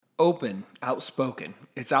Open, outspoken,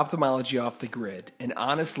 it's ophthalmology off the grid, an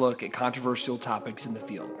honest look at controversial topics in the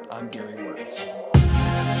field. I'm Gary Wörtz.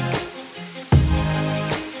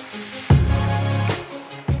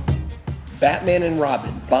 Batman and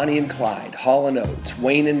Robin, Bonnie and Clyde, Hall and Oates,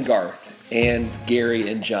 Wayne and Garth, and Gary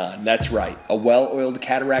and John. That's right, a well-oiled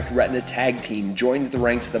Cataract Retina tag team joins the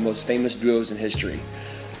ranks of the most famous duos in history.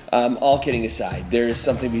 All kidding aside, there is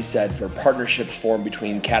something to be said for partnerships formed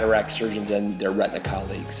between cataract surgeons and their retina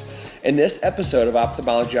colleagues. In this episode of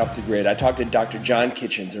Ophthalmology Off the Grid, I talked to Dr. John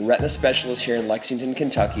Kitchens, a retina specialist here in Lexington,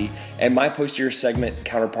 Kentucky, and my posterior segment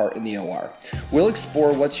counterpart in the OR. We'll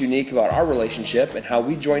explore what's unique about our relationship and how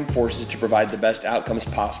we join forces to provide the best outcomes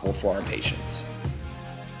possible for our patients.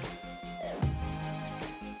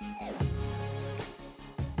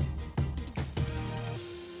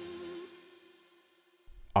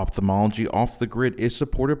 Ophthalmology Off the Grid is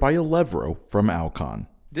supported by Elevro from Alcon.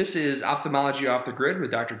 This is Ophthalmology Off the Grid with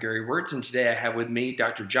Dr. Gary Wörtz, and today I have with me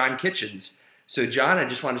Dr. John Kitchens. So John, I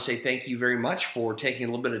just want to say thank you very much for taking a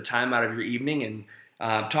little bit of time out of your evening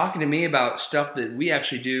and talking to me about stuff that we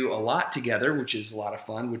actually do a lot together, which is a lot of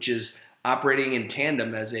fun, which is operating in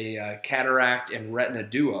tandem as a cataract and retina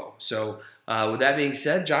duo. So with that being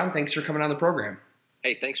said, John, thanks for coming on the program.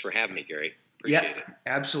 Hey, thanks for having me, Gary. Appreciate it.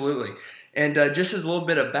 Absolutely. And just as a little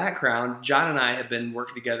bit of background, John and I have been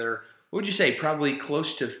working together, what would you say, probably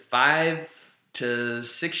close to 5 to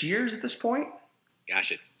 6 years at this point?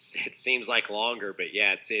 Gosh, it seems like longer, but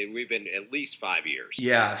yeah, we've been at least 5 years.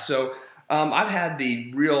 Yeah, so I've had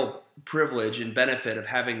the real privilege and benefit of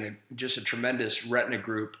having just a tremendous retina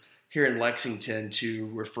group here in Lexington to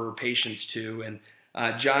refer patients to.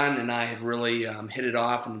 And John and I have really hit it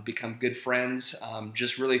off and become good friends,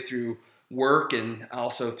 just really through work and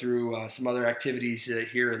also through some other activities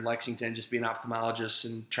here in Lexington, just being ophthalmologists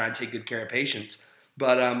and trying to take good care of patients.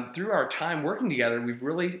 But through our time working together, we've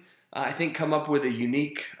really, I think, come up with a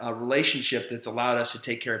unique relationship that's allowed us to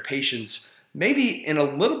take care of patients maybe in a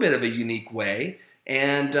little bit of a unique way.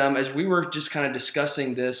 And as we were just kind of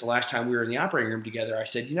discussing this the last time we were in the operating room together, I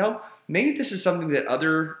said, maybe this is something that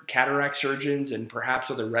other cataract surgeons and perhaps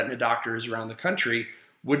other retina doctors around the country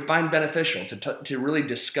would find beneficial to really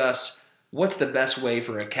discuss what's the best way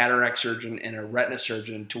for a cataract surgeon and a retina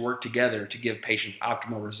surgeon to work together to give patients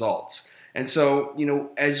optimal results. And so,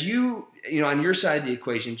 as on your side of the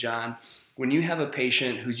equation, John, when you have a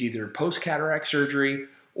patient who's either post-cataract surgery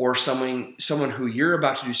or someone who you're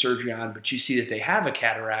about to do surgery on, but you see that they have a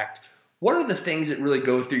cataract, what are the things that really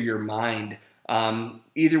go through your mind,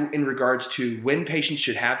 either in regards to when patients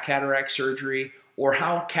should have cataract surgery or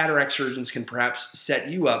how cataract surgeons can perhaps set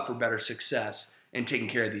you up for better success in taking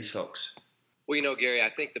care of these folks? Well, Gary, I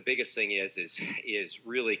think the biggest thing is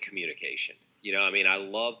really communication. I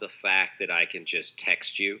love the fact that I can just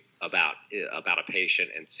text you about a patient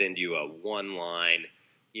and send you a one-line,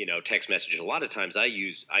 text message. A lot of times I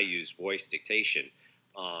use voice dictation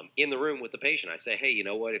in the room with the patient. I say, hey, you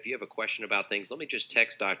know what? If you have a question about things, let me just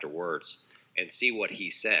text Dr. Wörtz and see what he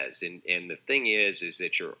says. And the thing is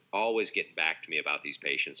that you're always getting back to me about these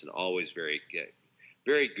patients and always very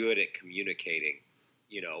good at communicating,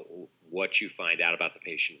 what you find out about the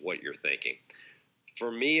patient, what you're thinking.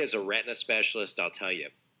 For me as a retina specialist, I'll tell you,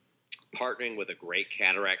 partnering with a great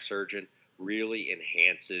cataract surgeon really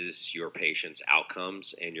enhances your patient's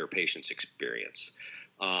outcomes and your patient's experience.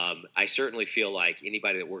 I certainly feel like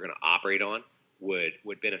anybody that we're going to operate on would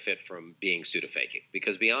benefit from being pseudophakic.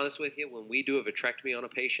 Because to be honest with you, when we do a vitrectomy on a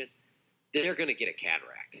patient, they're going to get a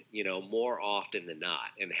cataract, more often than not.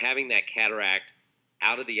 And having that cataract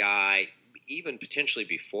out of the eye, even potentially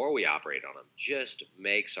before we operate on them, just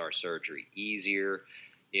makes our surgery easier.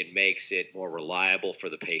 It makes it more reliable for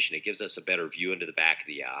the patient. It gives us a better view into the back of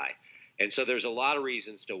the eye. And so there's a lot of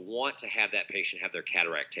reasons to want to have that patient have their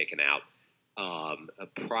cataract taken out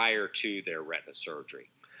prior to their retina surgery.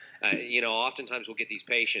 Oftentimes we'll get these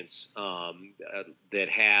patients that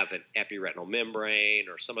have an epiretinal membrane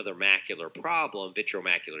or some other macular problem,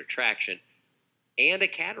 vitreomacular retraction, and a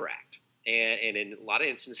cataract. And in a lot of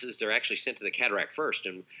instances, they're actually sent to the cataract first.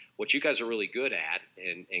 And what you guys are really good at,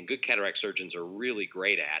 and good cataract surgeons are really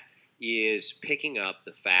great at, is picking up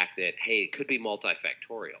the fact that, hey, it could be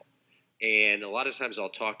multifactorial. And a lot of times I'll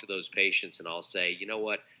talk to those patients and I'll say, you know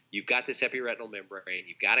what, you've got this epiretinal membrane,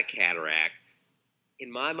 you've got a cataract.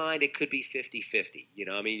 In my mind, it could be 50-50.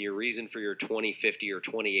 Your reason for your 20/50 or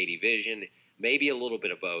 20/80 vision, maybe a little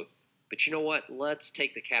bit of both. But you know what? Let's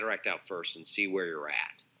take the cataract out first and see where you're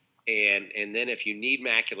at. And then if you need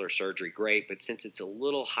macular surgery, great. But since it's a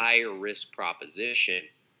little higher risk proposition,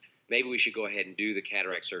 maybe we should go ahead and do the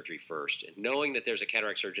cataract surgery first. And knowing that there's a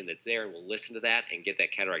cataract surgeon that's there and will listen to that and get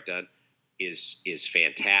that cataract done is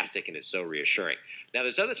fantastic and is so reassuring. Now,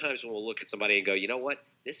 there's other times when we'll look at somebody and go, you know what,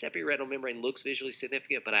 this epiretinal membrane looks visually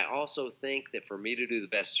significant, but I also think that for me to do the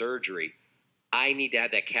best surgery, I need to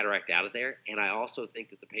have that cataract out of there, and I also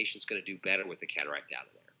think that the patient's going to do better with the cataract out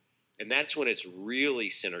of there. And that's when it's really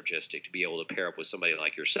synergistic to be able to pair up with somebody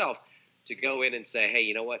like yourself to go in and say, hey,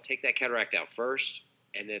 you know what, take that cataract out first,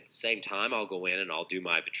 and then at the same time I'll go in and I'll do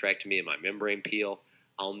my vitrectomy and my membrane peel.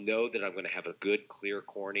 I'll know that I'm going to have a good, clear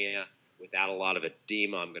cornea without a lot of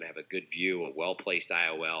edema. I'm going to have a good view, a well-placed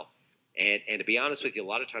IOL. And to be honest with you, a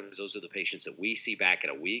lot of times those are the patients that we see back in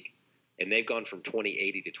a week, and they've gone from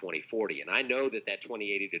 20/80 to 20/40. And I know that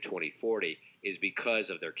 20/80 to 20/40 is because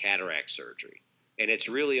of their cataract surgery. And it's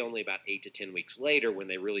really only about 8 to 10 weeks later when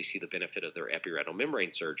they really see the benefit of their epiretinal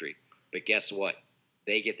membrane surgery. But guess what?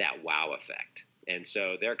 They get that wow effect. And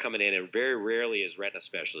so they're coming in, and very rarely as retina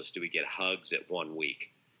specialists do we get hugs at 1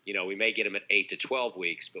 week. You know, we may get them at 8 to 12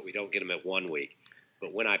 weeks, but we don't get them at 1 week.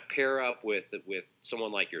 But when I pair up with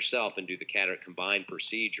someone like yourself and do the cataract combined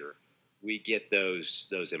procedure, we get those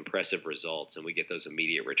impressive results, and we get those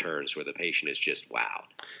immediate returns where the patient is just wowed.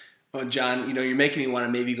 Well, John, you know, you're making me want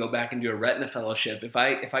to maybe go back and do a retina fellowship. If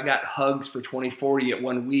I got hugs for 20/40 at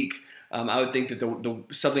 1 week, I would think that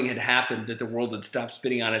something had happened, that the world had stopped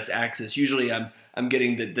spinning on its axis. Usually I'm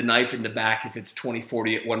getting the knife in the back if it's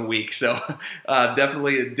 20/40 at 1 week. So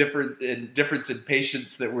definitely a difference in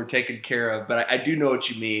patients that we're taken care of. But I do know what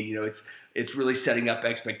you mean. You know, it's really setting up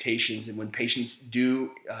expectations. And when patients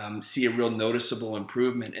do see a real noticeable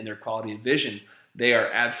improvement in their quality of vision, they are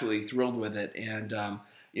absolutely thrilled with it. And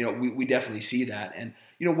you know, we definitely see that. And,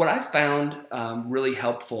 you know, what I found really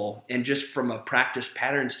helpful, and just from a practice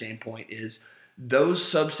pattern standpoint, is those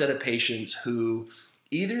subset of patients who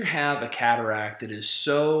either have a cataract that is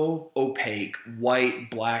so opaque, white,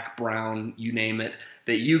 black, brown, you name it,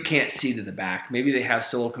 that you can't see to the back. Maybe they have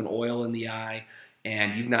silicone oil in the eye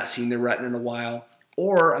and you've not seen their retina in a while.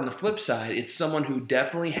 Or on the flip side, it's someone who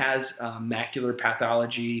definitely has macular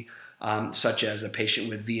pathology, such as a patient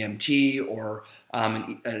with VMT or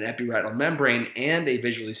an epiretinal membrane and a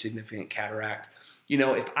visually significant cataract. You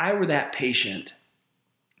know, if I were that patient,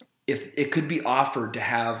 if it could be offered to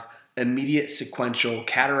have immediate sequential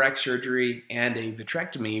cataract surgery and a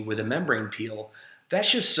vitrectomy with a membrane peel,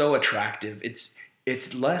 that's just so attractive.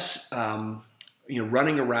 It's less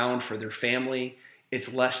running around for their family.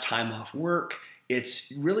 It's less time off work.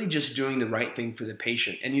 It's really just doing the right thing for the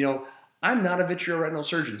patient. And, you know, I'm not a vitreoretinal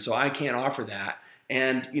surgeon, so I can't offer that.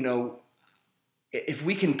 And, you know, if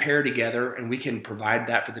we can pair together and we can provide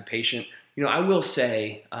that for the patient, you know, I will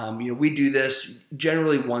say, we do this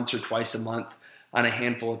generally once or twice a month on a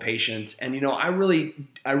handful of patients. And, you know, I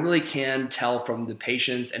really can tell from the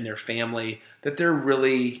patients and their family that they're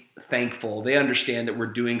really thankful. They understand that we're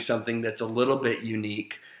doing something that's a little bit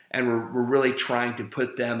unique, and we're really trying to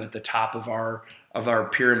put them at the top of our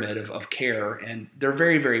pyramid of care. And they're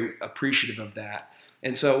very, very appreciative of that.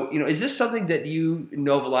 And so, you know, is this something that you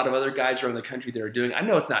know of a lot of other guys around the country that are doing? I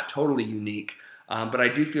know it's not totally unique, but I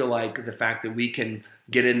do feel like the fact that we can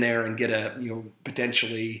get in there and get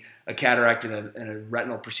potentially a cataract and a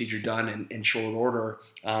retinal procedure done in short order,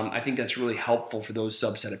 I think that's really helpful for those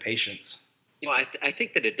subset of patients. You know, I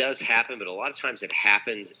think that it does happen, but a lot of times it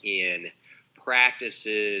happens in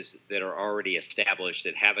practices that are already established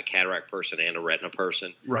that have a cataract person and a retina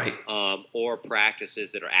person, right? Or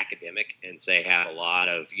practices that are academic and say have a lot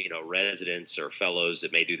of residents or fellows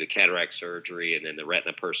that may do the cataract surgery, and then the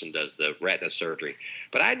retina person does the retina surgery.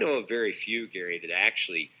 But I know of very few, Gary, that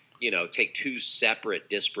actually take two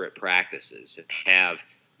separate, disparate practices and have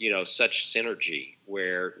such synergy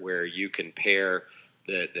where you can pair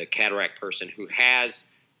the cataract person who has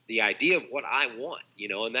the idea of what I want,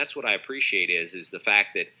 and that's what I appreciate is the fact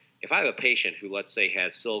that if I have a patient who, let's say,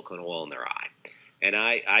 has silicone oil in their eye, and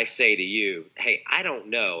I say to you, hey, I don't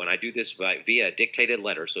know, and I do this via a dictated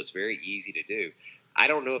letter, so it's very easy to do. I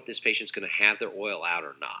don't know if this patient's going to have their oil out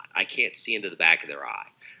or not. I can't see into the back of their eye.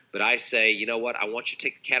 But I say, you know what, I want you to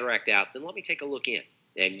take the cataract out, then let me take a look in.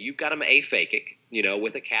 And you've got them aphakic,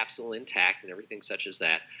 with a capsule intact and everything such as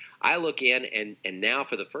that. I look in, and now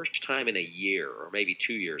for the first time in a year or maybe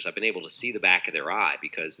 2 years, I've been able to see the back of their eye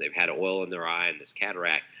because they've had oil in their eye and this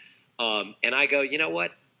cataract. And I go, you know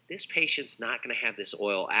what? This patient's not going to have this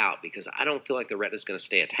oil out because I don't feel like the retina's going to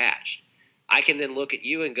stay attached. I can then look at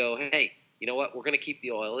you and go, hey, you know what? We're going to keep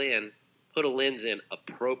the oil in, put a lens in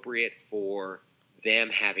appropriate for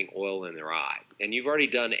them having oil in their eye. And you've already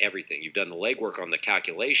done everything. You've done the legwork on the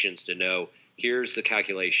calculations to know here's the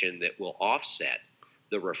calculation that will offset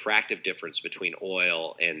the refractive difference between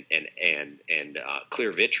oil and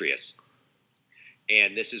clear vitreous,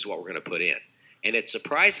 and this is what we're going to put in. And it's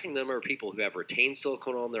surprising number of people who have retained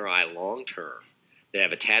silicone oil in their eye long term, that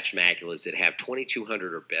have attached maculas, that have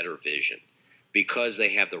 2200 or better vision because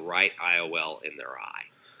they have the right IOL in their eye.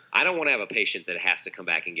 I don't want to have a patient that has to come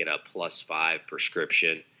back and get a +5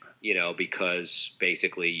 prescription, because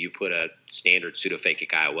basically you put a standard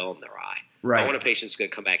pseudophakic IOL in their eye. Right. I want a patient that's going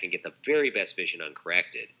to come back and get the very best vision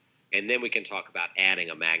uncorrected. And then we can talk about adding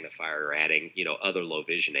a magnifier or adding, other low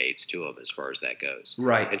vision aids to them as far as that goes.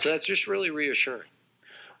 Right. And so that's just really reassuring.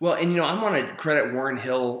 Well, and I want to credit Warren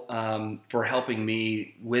Hill for helping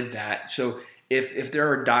me with that. So if there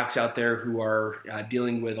are docs out there who are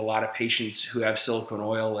dealing with a lot of patients who have silicone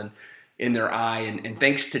oil in their eye, and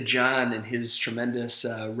thanks to John and his tremendous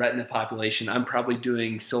retina population, I'm probably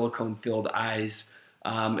doing silicone-filled eyes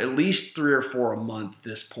at least 3 or 4 a month at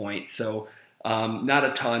this point. So not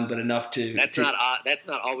a ton, but enough to. That's not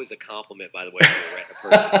always a compliment, by the way, for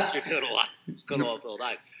a retina person. You're doing a lot of filled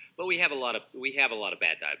eyes. But we have a lot of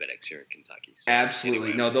bad diabetics here in Kentucky. So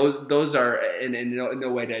Absolutely. anyway, No, those are, and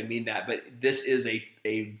no way did I mean that, but this is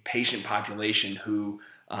a patient population who,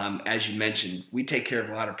 as you mentioned, we take care of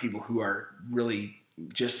a lot of people who are really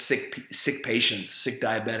just sick patients, sick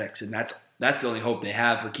diabetics, and that's the only hope they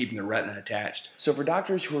have for keeping their retina attached. So for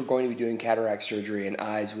doctors who are going to be doing cataract surgery in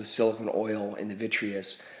eyes with silicone oil in the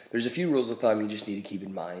vitreous, there's a few rules of thumb you just need to keep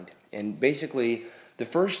in mind. And basically, the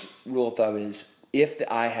first rule of thumb is if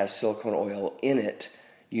the eye has silicone oil in it,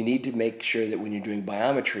 you need to make sure that when you're doing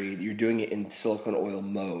biometry, you're doing it in silicone oil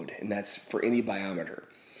mode, and that's for any biometer.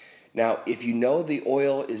 Now, if you know the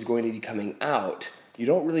oil is going to be coming out, you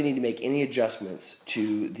don't really need to make any adjustments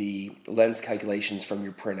to the lens calculations from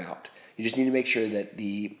your printout. You just need to make sure that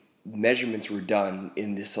the measurements were done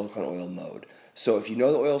in the silicone oil mode. So if you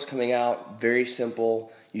know the oil is coming out, very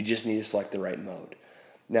simple, you just need to select the right mode.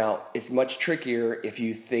 Now, it's much trickier if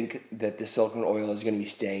you think that the silicone oil is going to be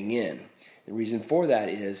staying in. The reason for that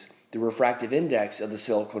is the refractive index of the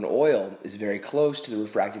silicone oil is very close to the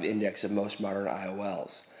refractive index of most modern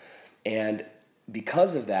IOLs. And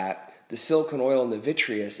because of that, the silicone oil in the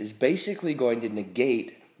vitreous is basically going to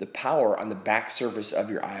negate the power on the back surface of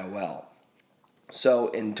your IOL. So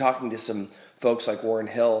in talking to some folks like Warren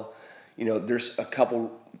Hill, there's a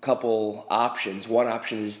couple options. One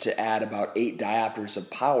option is to add about 8 diopters of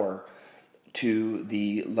power to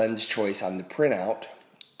the lens choice on the printout.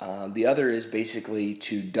 The other is basically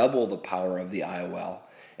to double the power of the IOL.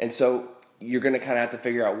 And so you're going to kind of have to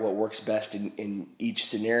figure out what works best in each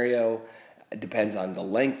scenario. It depends on the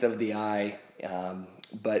length of the eye.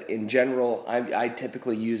 But in general, I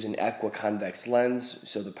typically use an equiconvex lens,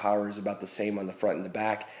 so the power is about the same on the front and the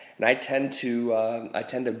back. And I tend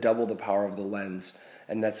to double the power of the lens,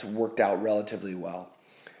 and that's worked out relatively well.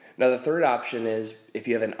 Now, the third option is if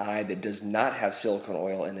you have an eye that does not have silicone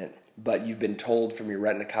oil in it, but you've been told from your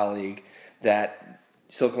retina colleague that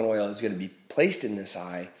silicone oil is going to be placed in this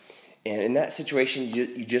eye. And in that situation,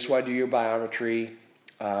 you just want to do your biometry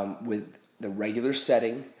with the regular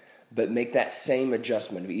setting, but make that same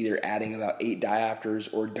adjustment of either adding about 8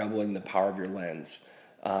 diopters or doubling the power of your lens.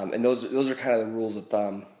 And those are kind of the rules of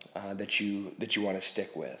thumb that you want to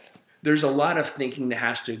stick with. There's a lot of thinking that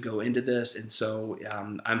has to go into this, and so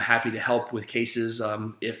I'm happy to help with cases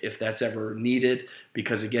if that's ever needed,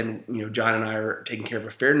 because again, John and I are taking care of a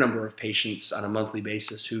fair number of patients on a monthly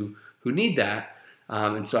basis who need that,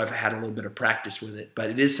 and so I've had a little bit of practice with it. But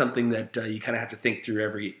it is something that you kind of have to think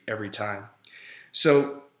through every time.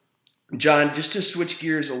 So, John, just to switch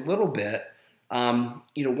gears a little bit,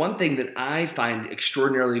 one thing that I find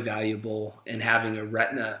extraordinarily valuable in having a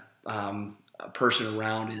retina person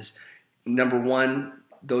around is, number one,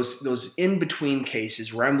 those in-between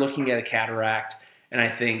cases where I'm looking at a cataract and I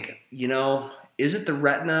think, is it the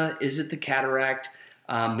retina? Is it the cataract?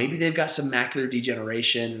 Maybe they've got some macular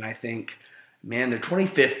degeneration, and I think, man, they're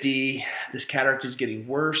 20/50. This cataract is getting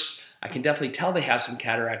worse. I can definitely tell they have some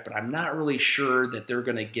cataract, but I'm not really sure that they're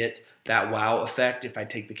going to get that wow effect if I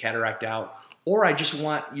take the cataract out. Or I just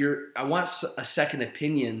want a second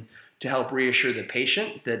opinion to help reassure the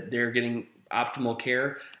patient that they're getting optimal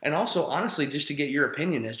care, and also honestly just to get your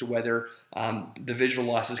opinion as to whether the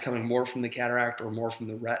visual loss is coming more from the cataract or more from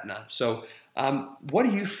the retina. So what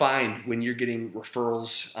do you find when you're getting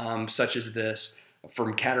referrals such as this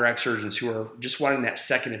from cataract surgeons who are just wanting that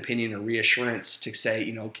second opinion or reassurance to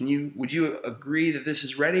say, would you agree that this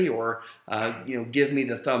is ready, or give me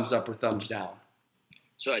the thumbs up or thumbs down?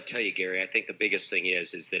 So I tell you, Gary, I think the biggest thing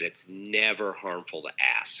is that it's never harmful to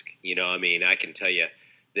ask. I can tell you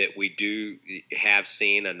that we do have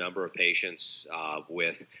seen a number of patients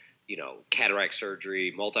with, cataract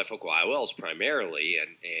surgery, multifocal IOLs primarily,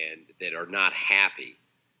 and that are not happy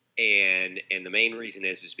And the main reason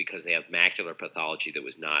is because they have macular pathology that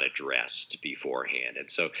was not addressed beforehand.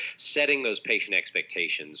 And so setting those patient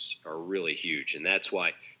expectations are really huge. And that's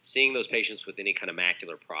why seeing those patients with any kind of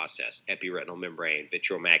macular process, epiretinal membrane,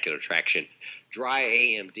 vitreomacular traction, dry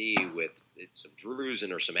AMD with some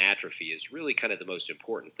drusen or some atrophy is really kind of the most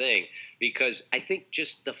important thing, because I think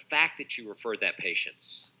just the fact that you referred that patient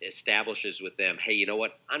establishes with them, hey, you know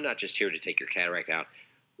what? I'm not just here to take your cataract out.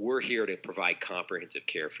 We're here to provide comprehensive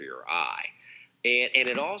care for your eye. And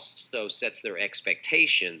it also sets their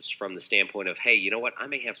expectations from the standpoint of, hey, you know what? I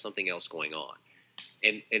may have something else going on.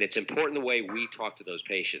 And it's important the way we talk to those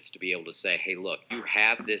patients to be able to say, hey, look, you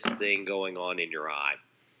have this thing going on in your eye.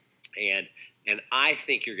 And I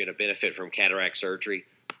think you're going to benefit from cataract surgery,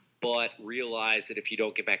 but realize that if you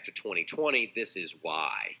don't get back to 20/20, this is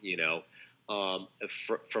why, you know.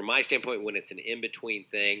 From my standpoint, when it's an in-between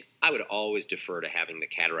thing, I would always defer to having the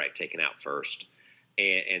cataract taken out first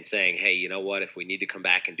and saying, hey, you know what, if we need to come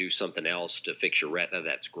back and do something else to fix your retina,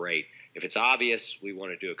 that's great. If it's obvious, we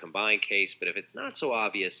want to do a combined case. But if it's not so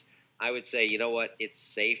obvious, I would say, you know what, it's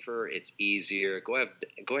safer, it's easier. Go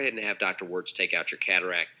ahead and have Dr. Wörtz take out your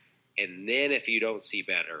cataract. And then if you don't see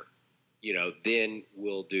better, you know, then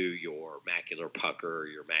we'll do your macular pucker,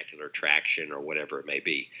 your macular traction, or whatever it may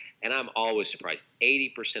be. And I'm always surprised.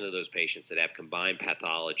 80% of those patients that have combined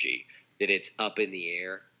pathology, that it's up in the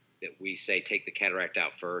air, that we say take the cataract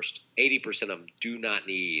out first, 80% of them do not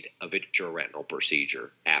need a vitreoretinal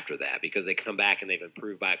procedure after that, because they come back and they've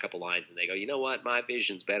improved by a couple lines and they go, you know what, my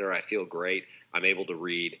vision's better, I feel great, I'm able to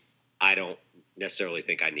read, I don't necessarily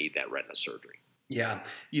think I need that retina surgery. Yeah.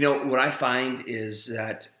 You know, what I find is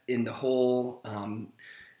that in the whole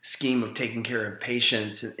scheme of taking care of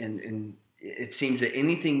patients, and it seems that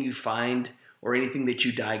anything you find or anything that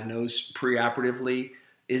you diagnose preoperatively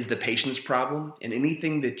is the patient's problem, and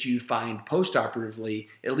anything that you find postoperatively,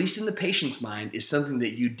 at least in the patient's mind, is something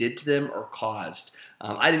that you did to them or caused.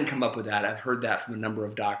 I didn't come up with that. I've heard that from a number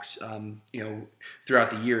of docs,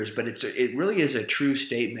 throughout the years. But it really is a true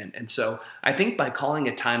statement. And so I think by calling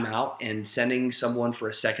a timeout and sending someone for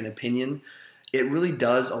a second opinion, it really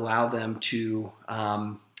does allow them to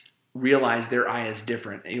realize their eye is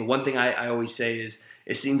different. You know, one thing I always say is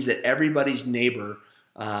it seems that everybody's neighbor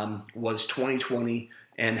was 20/20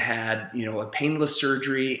 and had, you know, a painless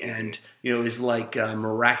surgery and, you know, is like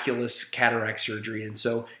miraculous cataract surgery. And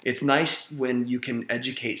so it's nice when you can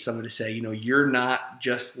educate someone to say, you know, you're not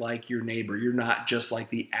just like your neighbor. You're not just like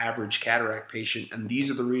the average cataract patient. And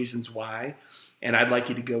these are the reasons why. And I'd like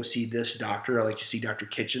you to go see this doctor. I'd like to see Dr.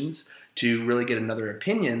 Kitchens to really get another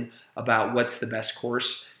opinion about what's the best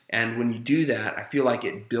course. And when you do that, I feel like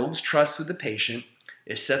it builds trust with the patient.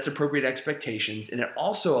 It sets appropriate expectations, and it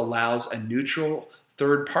also allows a neutral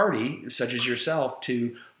third party, such as yourself,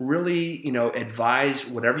 to really, you know, advise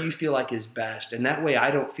whatever you feel like is best. And that way I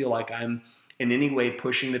don't feel like I'm in any way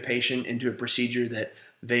pushing the patient into a procedure that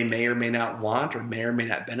they may or may not want or may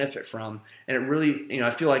not benefit from. And it really, you know,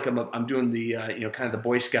 I feel like I'm doing the, kind of the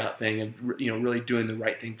Boy Scout thing of, you know, really doing the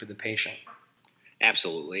right thing for the patient.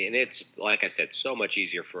 Absolutely. And it's, like I said, so much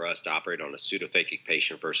easier for us to operate on a pseudophakic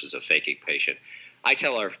patient versus a phakic patient. I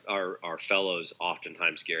tell our fellows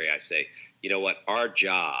oftentimes, Gary, I say, you know what, our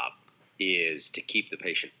job is to keep the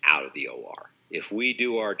patient out of the OR. If we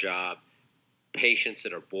do our job, patients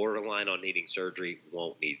that are borderline on needing surgery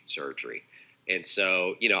won't need surgery. And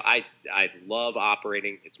so, you know, I love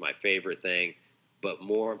operating. It's my favorite thing. But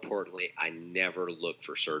more importantly, I never look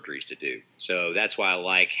for surgeries to do. So that's why I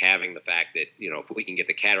like having the fact that, you know, if we can get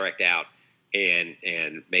the cataract out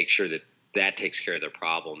and make sure that takes care of their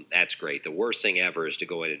problem, that's great. The worst thing ever is to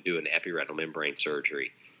go in and do an epiretinal membrane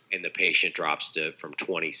surgery and the patient drops from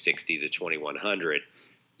 20/60 to 2100,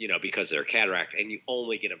 you know, because of their cataract, and you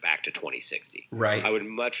only get them back to 20/60. Right. I would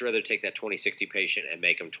much rather take that 20/60 patient and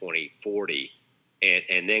make them 20/40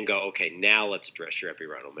 and then go, okay, now let's address your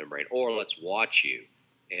epiretinal membrane, or let's watch you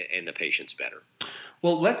and the patient's better.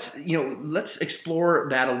 Well, let's explore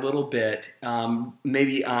that a little bit,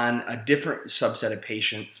 maybe on a different subset of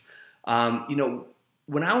patients.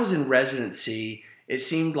 When I was in residency, it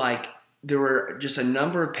seemed like there were just a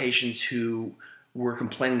number of patients who were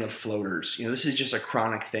complaining of floaters. You know, this is just a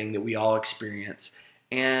chronic thing that we all experience.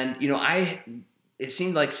 And, you know, it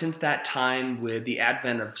seemed like since that time, with the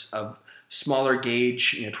advent of smaller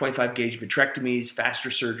gauge, 25 gauge vitrectomies, faster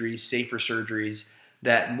surgeries, safer surgeries,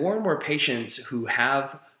 that more and more patients who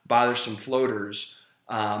have bothersome floaters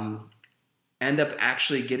end up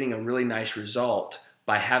actually getting a really nice result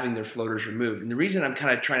by having their floaters removed. And the reason I'm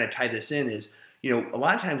kind of trying to tie this in is, you know, a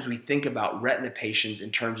lot of times we think about retina patients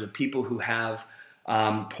in terms of people who have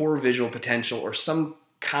poor visual potential or some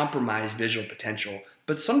compromised visual potential.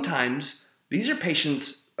 But sometimes these are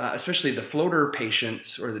patients, especially the floater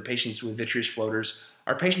patients or the patients with vitreous floaters,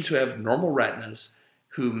 are patients who have normal retinas,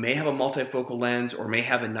 who may have a multifocal lens or may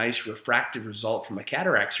have a nice refractive result from a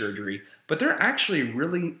cataract surgery, but they're actually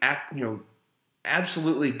really,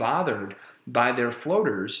 absolutely bothered by their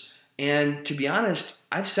floaters. And to be honest,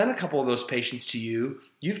 I've sent a couple of those patients to you.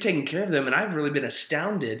 You've taken care of them, and I've really been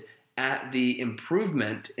astounded at the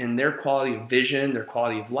improvement in their quality of vision, their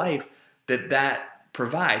quality of life that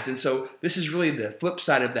provides. And so this is really the flip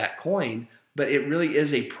side of that coin, but it really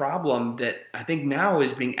is a problem that I think now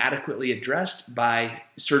is being adequately addressed by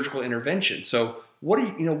surgical intervention. So what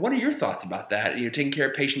are your thoughts about that? Taking care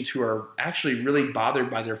of patients who are actually really bothered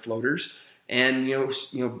by their floaters and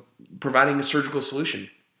providing a surgical solution.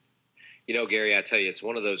 Gary, I tell you, it's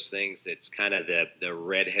one of those things that's kind of the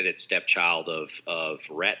redheaded stepchild of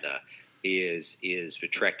retina is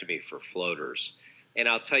vitrectomy for floaters. And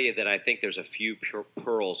I'll tell you that I think there's a few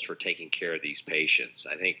pearls for taking care of these patients.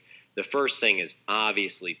 I think the first thing is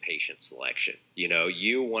obviously patient selection.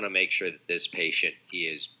 You want to make sure that this patient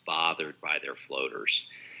is bothered by their floaters.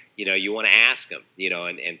 You want to ask them,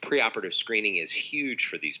 and preoperative screening is huge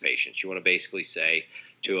for these patients. You want to basically say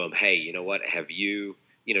to them, hey, you know what, do you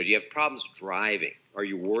have problems driving? Are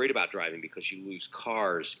you worried about driving because you lose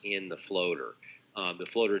cars in the floater? The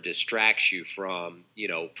floater distracts you from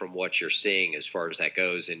what you're seeing as far as that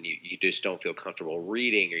goes, and you just don't feel comfortable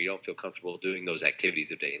reading, or you don't feel comfortable doing those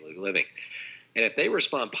activities of daily living. And if they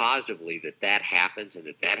respond positively that happens,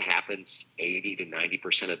 and that happens 80 to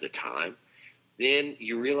 90% of the time, then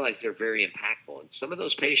you realize they're very impactful. And some of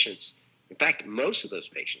those patients, in fact, most of those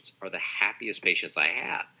patients are the happiest patients I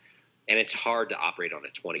have. And it's hard to operate on a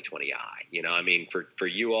 20/20 eye. For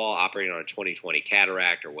you all, operating on a 20/20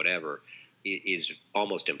 cataract or whatever is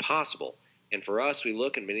almost impossible. And for us, we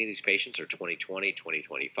look, and many of these patients are 20/20,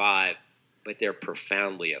 20/25, but they're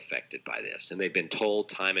profoundly affected by this. And they've been told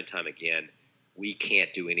time and time again, we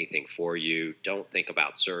can't do anything for you. Don't think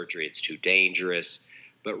about surgery. It's too dangerous.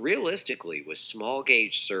 But realistically, with small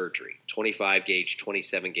gauge surgery, 25 gauge,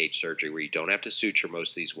 27 gauge surgery, where you don't have to suture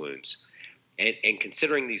most of these wounds, and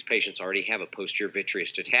considering these patients already have a posterior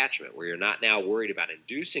vitreous detachment, where you're not now worried about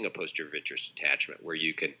inducing a posterior vitreous detachment, where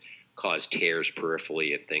you can cause tears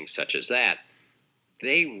peripherally and things such as that,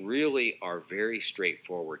 they really are very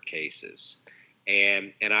straightforward cases.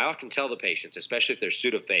 And I often tell the patients, especially if they're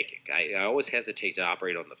pseudophakic, I always hesitate to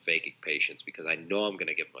operate on the phakic patients because I know I'm going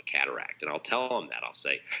to give them a cataract. And I'll tell them that. I'll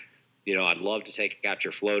say, I'd love to take out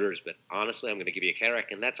your floaters, but honestly, I'm going to give you a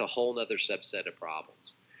cataract, and that's a whole other subset of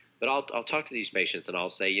problems. But I'll talk to these patients, and I'll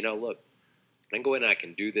say, look, I can go in and I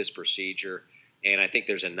can do this procedure, and I think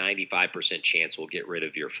there's a 95% chance we'll get rid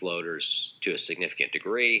of your floaters to a significant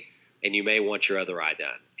degree, and you may want your other eye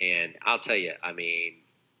done. And I'll tell you,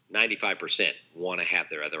 95% want to have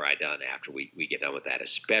their other eye done after we get done with that,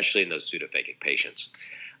 especially in those pseudophakic patients.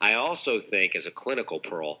 I also think, as a clinical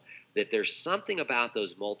pearl, that there's something about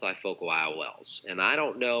those multifocal IOLs, and I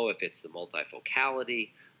don't know if it's the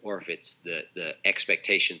multifocality or if it's the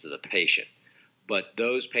expectations of the patient, but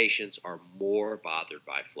those patients are more bothered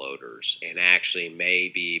by floaters and actually may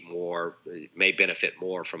benefit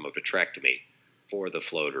more from a vitrectomy for the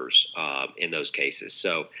floaters in those cases.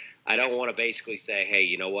 So I don't want to basically say, hey,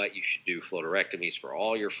 you know what, you should do floaterectomies for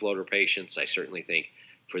all your floater patients. I certainly think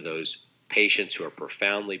for those patients who are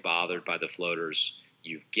profoundly bothered by the floaters,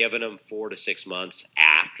 you've given them 4 to 6 months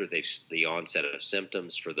after the onset of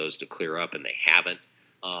symptoms for those to clear up, and they haven't,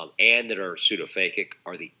 and that are pseudophakic,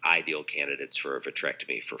 are the ideal candidates for a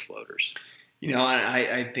vitrectomy for floaters.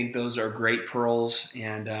 I think those are great pearls.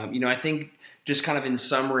 And, I think just kind of in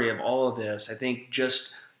summary of all of this, I think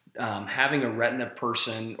just having a retina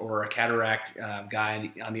person or a cataract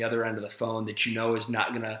guy on the other end of the phone that is not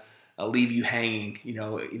going to leave you hanging.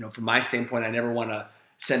 From my standpoint, I never want to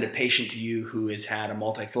send a patient to you who has had a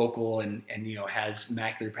multifocal and has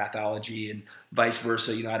macular pathology, and vice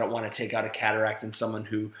versa. I don't want to take out a cataract in someone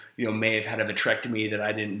who may have had a vitrectomy that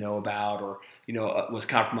I didn't know about, or was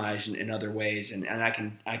compromised in other ways. And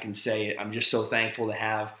I can say I'm just so thankful to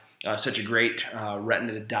have such a great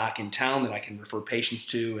retina doc in town that I can refer patients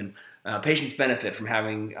to, and patients benefit from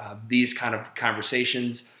having these kind of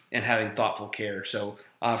conversations and having thoughtful care. So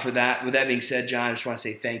with that being said, John, I just want to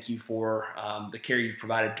say thank you for the care you've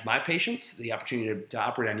provided to my patients, the opportunity to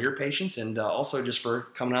operate on your patients, and also just for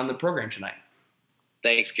coming on the program tonight.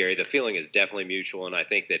 Thanks, Gary. The feeling is definitely mutual, and I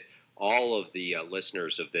think that all of the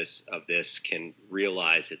listeners of this can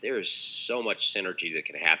realize that there is so much synergy that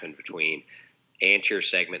can happen between anterior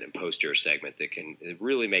segment and posterior segment that can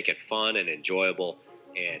really make it fun and enjoyable,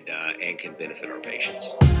 and can benefit our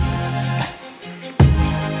patients.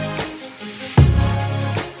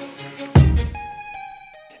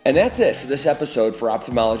 And that's it for this episode for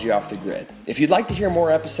Ophthalmology Off the Grid. If you'd like to hear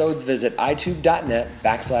more episodes, visit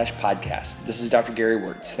itube.net/podcast. This is Dr. Gary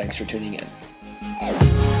Wörtz. Thanks for tuning in.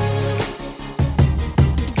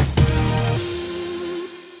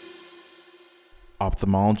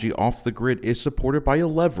 Ophthalmology Off the Grid is supported by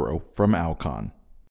Alevro from Alcon.